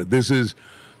Tournament. This is,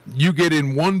 you get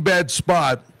in one bad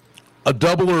spot, a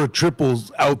double or a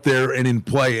triple's out there and in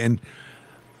play. And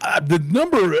the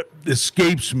number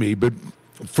escapes me, but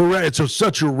it's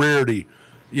such a rarity.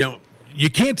 You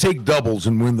can't take doubles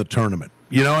and win the tournament.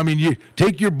 You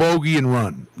take your bogey and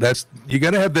run. You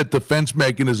got to have that defense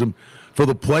mechanism for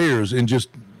the players, and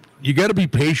you got to be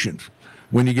patient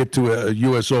when you get to a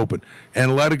U.S. Open.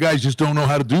 And a lot of guys just don't know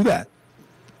how to do that.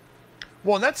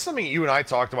 Well, and that's something you and I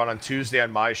talked about on Tuesday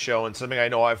on my show, and something I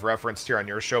know I've referenced here on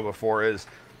your show before is,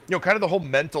 kind of the whole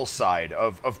mental side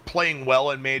of playing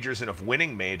well in majors and of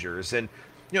winning majors. And,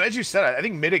 as you said, I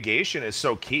think mitigation is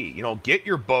so key. Get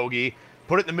your bogey,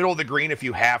 put it in the middle of the green if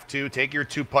you have to, take your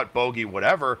 2-putt bogey,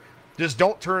 whatever. Just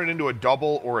don't turn it into a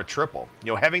double or a triple.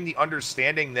 Having the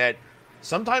understanding that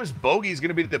sometimes bogey is going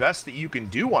to be the best that you can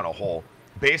do on a hole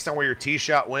based on where your tee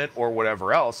shot went or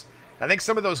whatever else. I think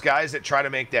some of those guys that try to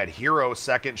make that hero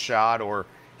second shot or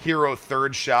hero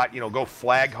third shot, go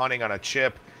flag hunting on a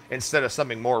chip instead of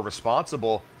something more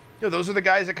responsible, those are the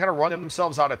guys that kind of run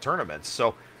themselves out of tournaments.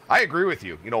 So I agree with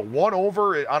you. 1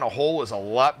 over on a hole is a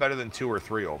lot better than 2 or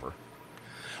 3 over.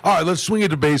 All right, let's swing it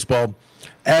to baseball.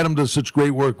 Adam does such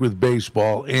great work with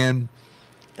baseball, and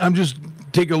I'm just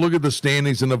taking a look at the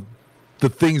standings and the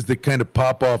things that kind of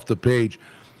pop off the page.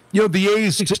 The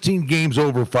A's 16 games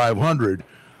over 500,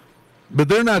 but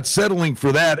they're not settling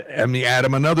for that.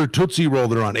 Adam, another Tootsie Roll.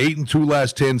 They're on 8-2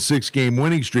 last 10, 6-game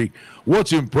winning streak.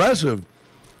 What's impressive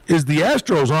is the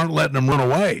Astros aren't letting them run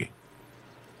away.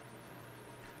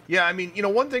 Yeah,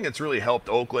 one thing that's really helped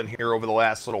Oakland here over the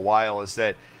last little while is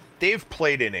that they've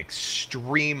played an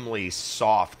extremely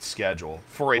soft schedule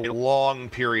for a long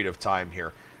period of time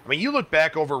here. You look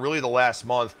back over really the last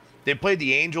month, they played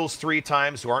the Angels 3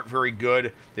 times, who aren't very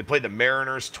good. They played the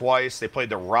Mariners twice. They played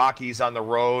the Rockies on the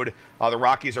road. The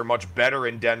Rockies are much better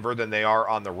in Denver than they are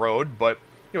on the road, but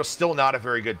still not a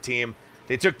very good team.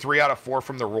 They took 3 out of 4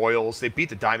 from the Royals. They beat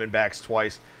the Diamondbacks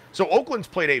twice. So Oakland's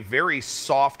played a very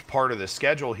soft part of the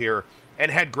schedule here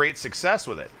and had great success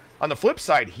with it. On the flip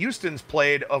side, Houston's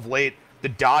played of late the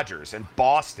Dodgers and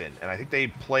Boston, and I think they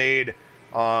played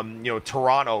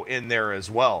Toronto in there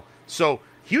as well. So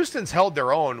Houston's held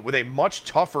their own with a much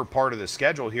tougher part of the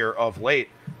schedule here of late.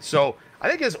 So I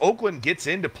think as Oakland gets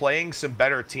into playing some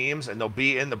better teams, and they'll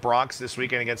be in the Bronx this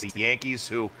weekend against the Yankees,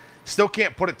 who still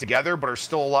can't put it together but are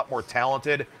still a lot more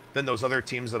talented than those other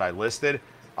teams that I listed,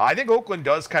 I think Oakland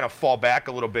does kind of fall back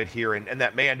a little bit here, and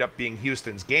that may end up being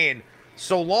Houston's gain,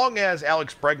 so long as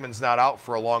Alex Bregman's not out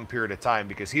for a long period of time,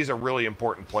 because he's a really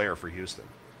important player for Houston.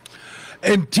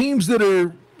 And teams that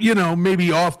are,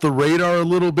 maybe off the radar a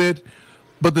little bit,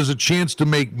 but there's a chance to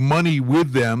make money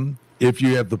with them if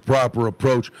you have the proper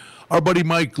approach. Our buddy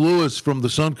Mike Lewis from the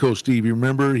Suncoast, Steve, you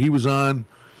remember? He was on,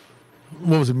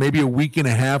 maybe a week and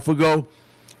a half ago?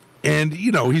 And,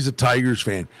 he's a Tigers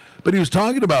fan. But he was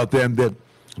talking about them, that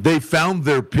they found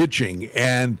their pitching,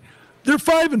 and they're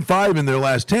 5-5 in their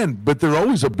last 10, but they're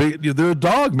always they're a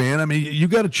dog, man. I mean, you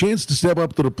got a chance to step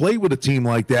up to the plate with a team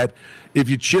like that if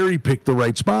you cherry pick the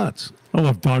right spots. I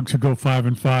love dogs who go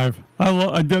 5-5.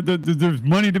 There's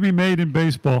money to be made in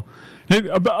baseball. Hey,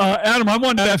 Adam, I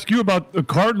wanted to ask you about the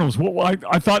Cardinals. Well,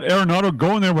 I thought Arenado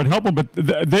going there would help them, but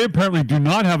they apparently do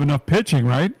not have enough pitching,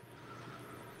 right?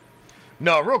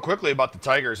 No, real quickly about the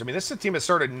Tigers. I mean, this is a team that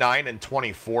started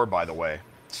 9-24, by the way.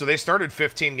 So they started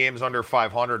 15 games under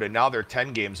 500, and now they're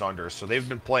 10 games under. So they've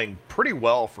been playing pretty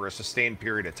well for a sustained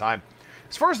period of time.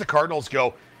 As far as the Cardinals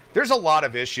go, there's a lot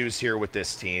of issues here with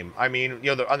this team. I mean,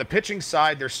 on the pitching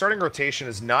side, their starting rotation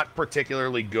is not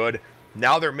particularly good.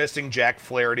 Now they're missing Jack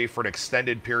Flaherty for an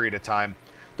extended period of time.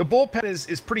 The bullpen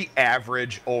is pretty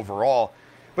average overall.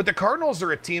 But the Cardinals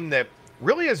are a team that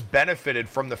really has benefited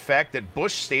from the fact that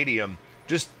Busch Stadium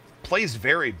just plays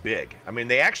very big. I mean,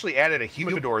 they actually added a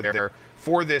humidor there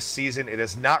for this season. It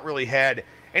has not really had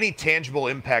any tangible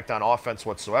impact on offense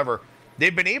whatsoever.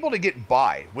 They've been able to get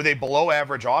by with a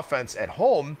below-average offense at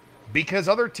home because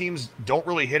other teams don't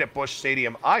really hit at Busch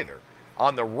Stadium either.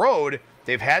 On the road,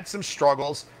 they've had some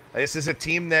struggles. This is a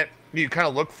team that you kind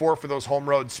of look for those home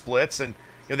road splits, and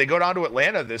they go down to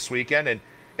Atlanta this weekend, and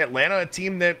Atlanta, a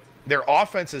team that their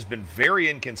offense has been very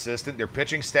inconsistent. Their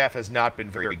pitching staff has not been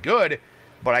very good,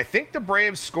 but I think the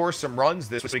Braves score some runs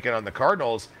this weekend on the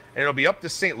Cardinals, and it'll be up to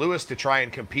St. Louis to try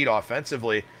and compete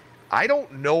offensively. I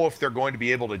don't know if they're going to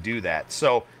be able to do that.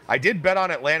 So I did bet on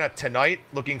Atlanta tonight,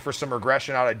 looking for some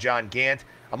regression out of John Gant.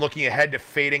 I'm looking ahead to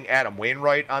fading Adam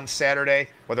Wainwright on Saturday,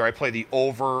 whether I play the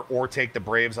over or take the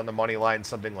Braves on the money line,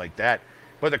 something like that.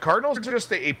 But the Cardinals are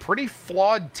just a pretty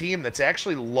flawed team that's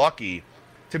actually lucky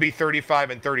to be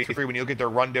 35-33 when you look at their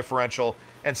run differential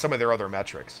and some of their other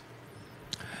metrics.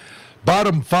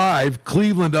 Bottom 5,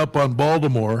 Cleveland up on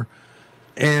Baltimore,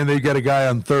 and they got a guy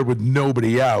on third with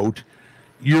nobody out.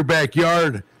 Your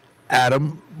backyard,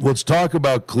 Adam, let's talk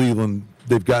about Cleveland.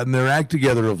 They've gotten their act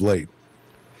together of late.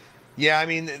 Yeah, I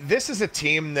mean, this is a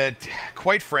team that,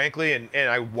 quite frankly, and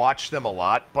I watch them a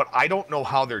lot, but I don't know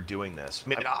how they're doing this. I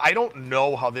mean, I don't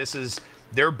know how this is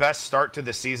their best start to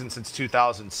the season since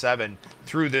 2007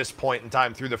 through this point in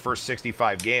time, through the first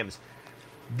 65 games.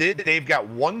 They've got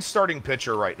one starting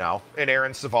pitcher right now in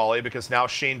Aaron Savali, because now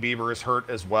Shane Bieber is hurt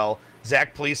as well.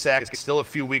 Zach Plesac is still a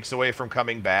few weeks away from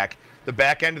coming back. The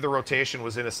back end of the rotation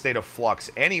was in a state of flux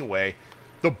anyway.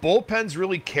 The bullpen's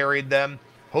really carried them.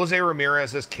 Jose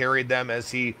Ramirez has carried them, as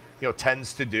he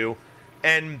tends to do.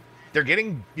 And they're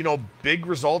getting big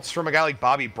results from a guy like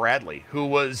Bobby Bradley, who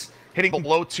was hitting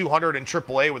below 200 in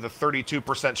AAA with a 32%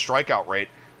 strikeout rate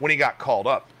when he got called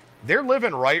up. They're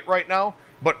living right now,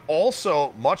 but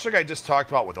also, much like I just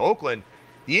talked about with Oakland,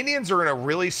 the Indians are in a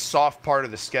really soft part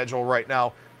of the schedule right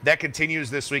now. That continues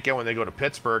this weekend when they go to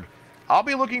Pittsburgh. I'll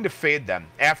be looking to fade them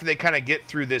after they kind of get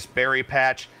through this berry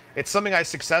patch. It's something I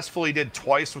successfully did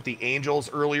twice with the Angels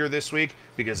earlier this week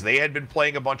because they had been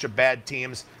playing a bunch of bad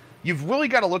teams. You've really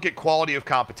got to look at quality of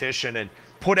competition and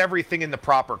put everything in the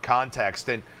proper context.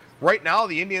 And right now,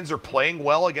 the Indians are playing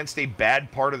well against a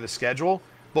bad part of the schedule,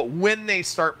 but when they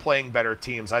start playing better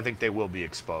teams, I think they will be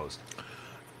exposed.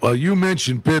 Well, you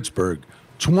mentioned Pittsburgh.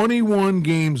 21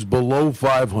 games below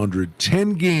 500,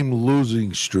 10-game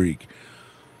losing streak.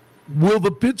 Will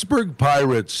the Pittsburgh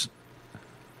Pirates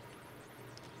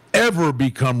ever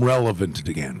become relevant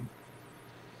again?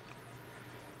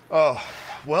 Oh,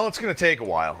 well, it's going to take a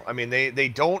while. I mean, they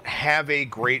don't have a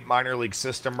great minor league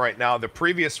system right now. The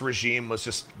previous regime was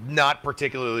just not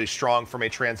particularly strong from a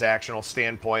transactional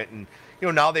standpoint. And,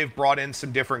 now they've brought in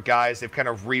some different guys. They've kind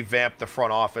of revamped the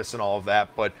front office and all of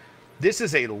that. But this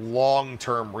is a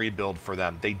long-term rebuild for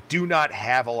them. They do not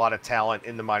have a lot of talent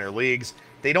in the minor leagues.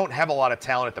 They don't have a lot of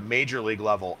talent at the major league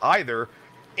level either.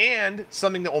 And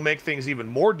something that will make things even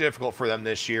more difficult for them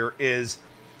this year is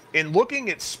in looking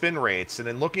at spin rates and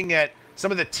in looking at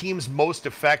some of the teams most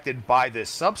affected by this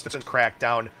substance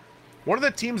crackdown, one of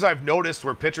the teams I've noticed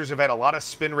where pitchers have had a lot of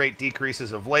spin rate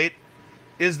decreases of late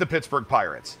is the Pittsburgh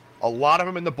Pirates. A lot of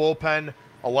them in the bullpen,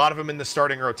 a lot of them in the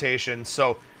starting rotation.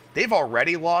 So they've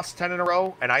already lost 10 in a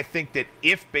row, and I think that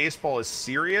if baseball is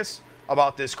serious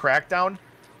about this crackdown,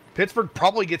 Pittsburgh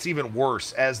probably gets even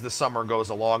worse as the summer goes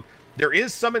along. There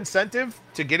is some incentive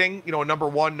to getting, a number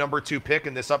 1, number 2 pick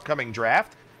in this upcoming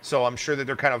draft, so I'm sure that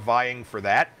they're kind of vying for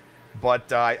that.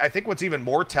 But I think what's even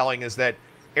more telling is that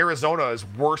Arizona is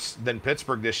worse than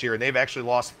Pittsburgh this year, and they've actually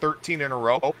lost 13 in a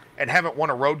row and haven't won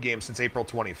a road game since April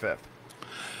 25th.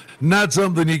 Not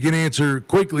something you can answer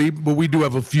quickly, but we do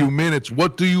have a few minutes.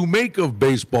 What do you make of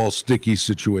baseball's sticky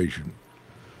situation?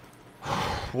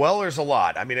 Well, there's a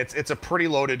lot. I mean, it's a pretty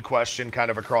loaded question kind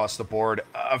of across the board.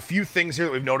 A few things here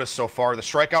that we've noticed so far. The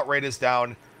strikeout rate is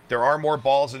down. There are more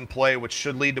balls in play, which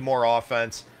should lead to more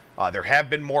offense. There have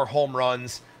been more home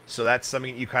runs, so that's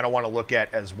something you kind of want to look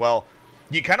at as well.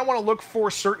 You kind of want to look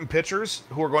for certain pitchers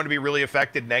who are going to be really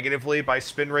affected negatively by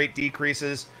spin rate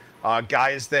decreases.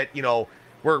 Guys that,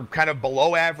 were kind of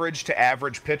below average to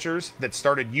average pitchers that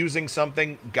started using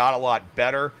something, got a lot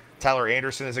better. Tyler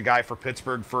Anderson is a guy for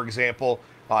Pittsburgh, for example.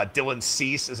 Dylan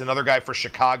Cease is another guy for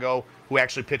Chicago who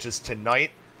actually pitches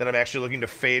tonight that I'm actually looking to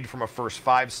fade from a first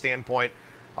 5 standpoint.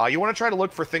 You want to try to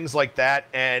look for things like that.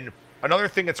 And another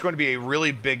thing that's going to be a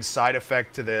really big side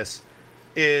effect to this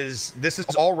is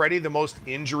already the most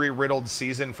injury-riddled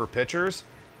season for pitchers,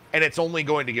 and it's only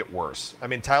going to get worse. I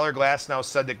mean, Tyler Glasnow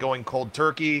said that going cold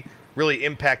turkey really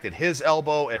impacted his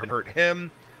elbow and hurt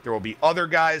him. There will be other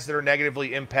guys that are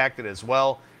negatively impacted as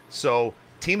well. So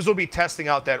teams will be testing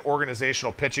out that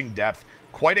organizational pitching depth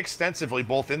quite extensively,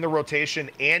 both in the rotation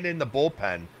and in the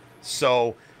bullpen.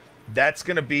 So that's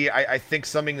going to be, I think,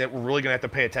 something that we're really going to have to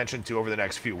pay attention to over the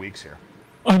next few weeks here.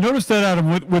 I noticed that,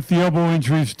 Adam, with the elbow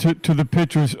injuries to the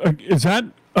pitchers. Is that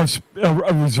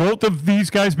a result of these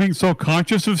guys being so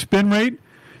conscious of spin rate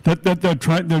that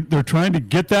they're trying to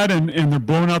get that and they're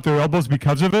blowing out their elbows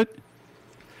because of it?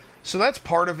 So that's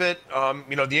part of it.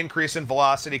 The increase in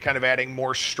velocity kind of adding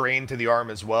more strain to the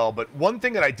arm as well. But one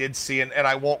thing that I did see, and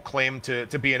I won't claim to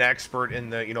be an expert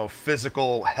in the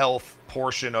physical health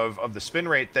portion of the spin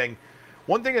rate thing,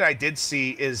 one thing that I did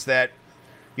see is that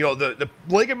the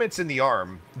ligaments in the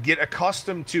arm get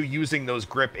accustomed to using those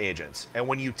grip agents. And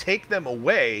when you take them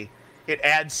away, it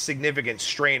adds significant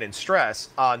strain and stress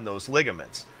on those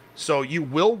ligaments. So you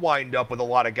will wind up with a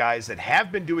lot of guys that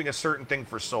have been doing a certain thing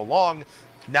for so long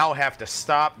now have to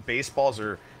stop. Baseballs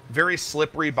are very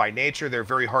slippery by nature. They're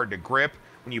very hard to grip.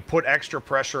 When you put extra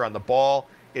pressure on the ball,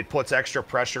 it puts extra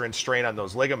pressure and strain on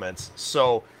those ligaments.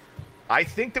 So I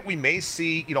think that we may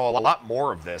see, a lot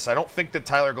more of this. I don't think that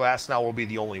Tyler Glasnow will be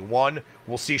the only one.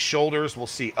 We'll see shoulders, we'll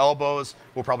see elbows,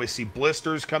 we'll probably see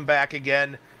blisters come back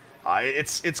again.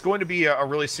 It's going to be a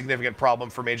really significant problem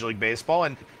for Major League Baseball,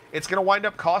 and it's going to wind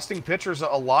up costing pitchers a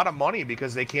lot of money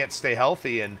because they can't stay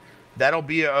healthy, and that'll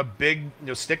be a big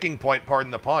sticking point, pardon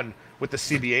the pun, with the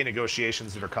CBA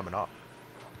negotiations that are coming up.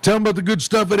 Tell them about the good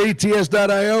stuff at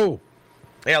ATS.io.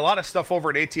 Yeah, a lot of stuff over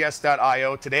at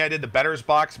ATS.io. Today I did the Bettors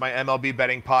Box, my MLB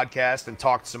betting podcast, and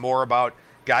talked some more about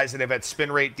guys that have had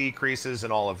spin rate decreases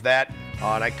and all of that.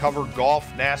 And I cover golf,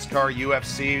 NASCAR,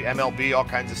 UFC, MLB, all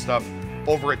kinds of stuff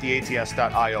over at the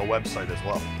ATS.io website as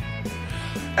well.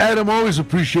 Adam, always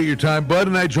appreciate your time. Bud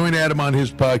and I join Adam on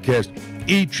his podcast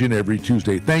each and every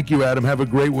Tuesday. Thank you, Adam. Have a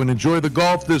great one. Enjoy the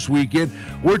golf this weekend.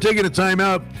 We're taking a time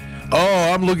out.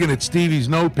 Oh, I'm looking at Stevie's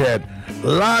notepad.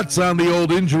 Lots on the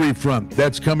old injury front.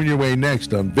 That's coming your way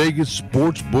next on Vegas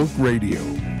Sportsbook Radio.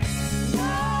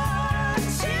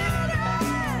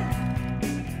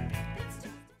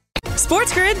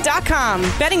 SportsGrid.com.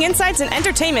 Betting insights and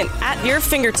entertainment at your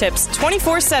fingertips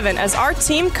 24/7 as our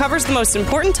team covers the most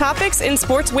important topics in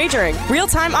sports wagering.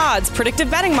 Real-time odds,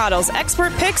 predictive betting models,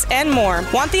 expert picks, and more.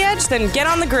 Want the edge? Then get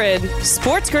on the grid.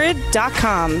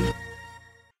 SportsGrid.com.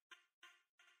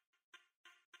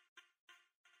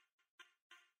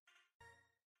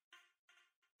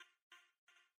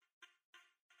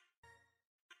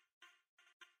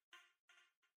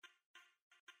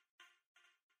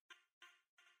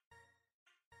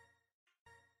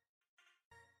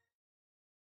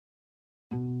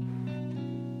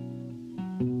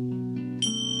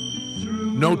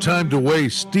 No time to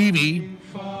waste. Stevie,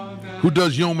 who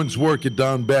does yeoman's work at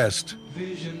Don Best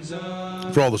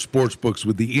for all the sports books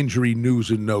with the injury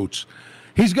news and notes,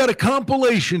 He's got a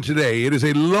compilation today. It is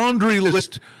a laundry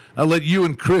list. I'll let you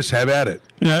and Chris have at it.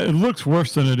 Yeah, it looks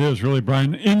worse than it is, really,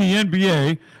 Brian. In the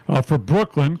NBA, for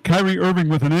Brooklyn, Kyrie Irving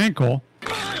with an ankle.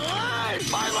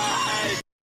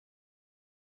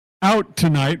 Out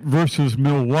tonight versus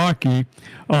Milwaukee.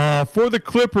 For the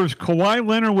Clippers, Kawhi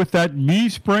Leonard with that knee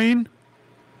sprain.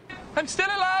 I'm still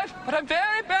alive, but I'm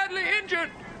very badly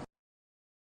injured.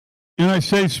 And I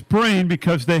say sprain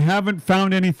because they haven't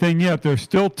found anything yet. They're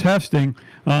still testing.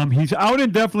 He's out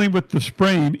indefinitely with the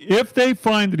sprain. If they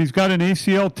find that he's got an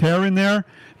ACL tear in there,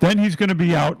 then he's going to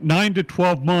be out 9 to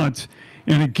 12 months.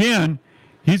 And again,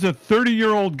 he's a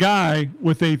 30-year-old guy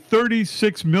with a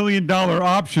 $36 million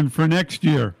option for next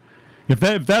year. If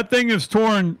that thing is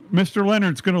torn, Mr.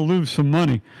 Leonard's going to lose some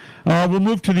money. We'll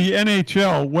move to the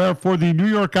NHL, where for the New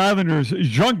York Islanders,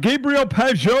 Jean-Gabriel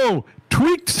Pageau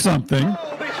tweaked something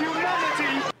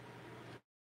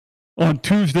on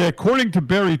Tuesday. According to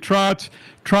Barry Trotz,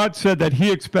 Trotz said that he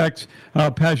expects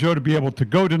Pageau to be able to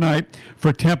go tonight.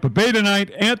 For Tampa Bay tonight,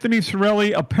 Anthony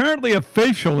Cirelli, apparently a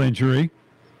facial injury.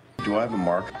 Do I have a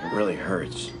mark? It really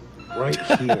hurts. Right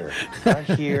here. Not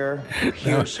here.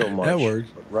 Here so much. That works.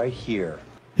 But right here.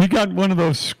 He got one of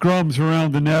those scrums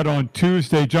around the net on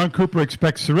Tuesday. John Cooper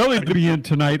expects Cirelli to be in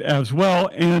tonight as well.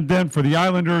 And then for the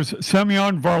Islanders,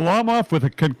 Semyon Varlamov with a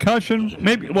concussion.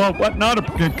 Maybe, well, not a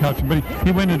concussion, but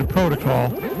he went into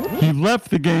protocol. He left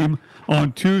the game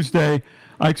on Tuesday.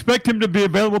 I expect him to be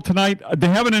available tonight. They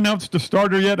haven't announced a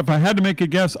starter yet. If I had to make a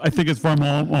guess, I think it's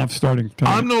Varlamov starting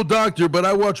tonight. I'm no doctor, but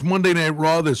I watched Monday Night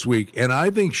Raw this week, and I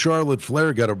think Charlotte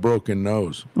Flair got a broken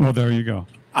nose. Well, there you go.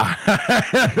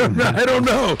 I don't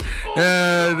know.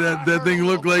 That thing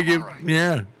looked like it.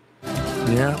 Yeah.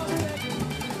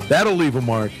 That'll leave a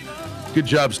mark. Good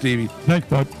job, Stevie. Thanks,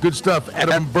 bud. Good stuff.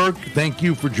 Adam Burke, thank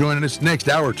you for joining us. Next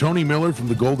hour, Tony Miller from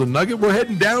the Golden Nugget. We're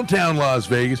heading downtown Las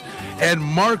Vegas. And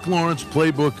Mark Lawrence,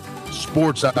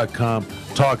 PlaybookSports.com,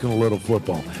 talking a little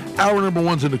football. Hour number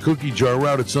one's in the cookie jar. We're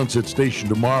out at Sunset Station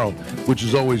tomorrow, which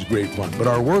is always great fun. But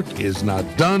our work is not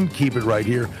done. Keep it right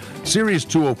here. Sirius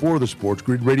 204, the Sports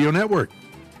Grid Radio Network.